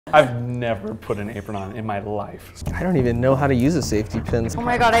I've never put an apron on in my life. I don't even know how to use a safety pin. Oh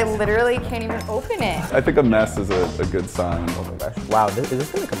my god, I literally can't even open it. I think a mess is a good sign. Oh my gosh. Wow, is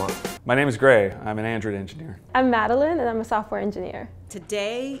this gonna come off? My name is Gray. I'm an Android engineer. I'm Madeline, and I'm a software engineer.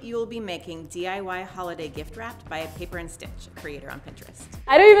 Today, you will be making DIY holiday gift wrapped by Paper and Stitch, a creator on Pinterest.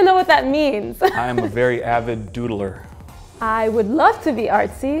 I don't even know what that means. I'm a very avid doodler. I would love to be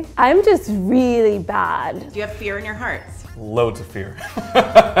artsy. I'm just really bad. Do you have fear in your heart? Loads of fear.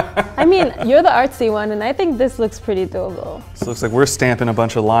 I mean, you're the artsy one, and I think this looks pretty doable. So it looks like we're stamping a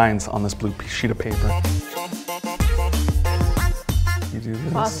bunch of lines on this blue sheet of paper. You do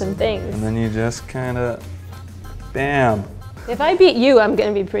this. Awesome things. And then you just kind of, bam. If I beat you, I'm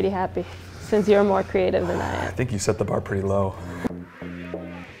gonna be pretty happy, since you're more creative than I I am. think you set the bar pretty low.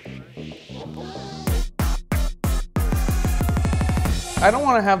 I don't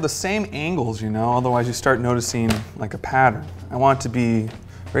want to have the same angles, you know, otherwise you start noticing like a pattern. I want it to be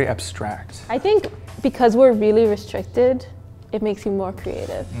very abstract. I think because we're really restricted, it makes you more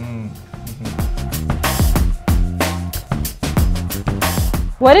creative.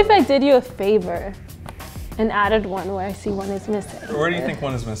 What if I did you a favor and added one where I see one is missing? Where do you think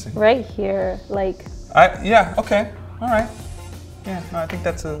one is missing? Right here, like. Yeah, okay, all right. Yeah, no, I think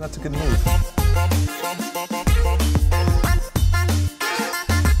that's a good move.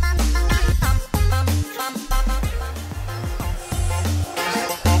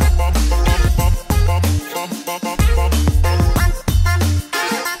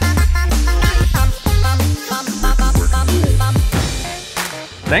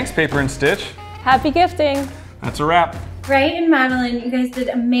 Thanks, Paper and Stitch. Happy gifting. That's a wrap. Gray and Madeline, you guys did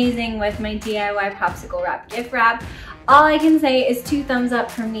amazing with my DIY popsicle wrap gift wrap. All I can say is 2 thumbs up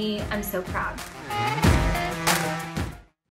from me. I'm so proud.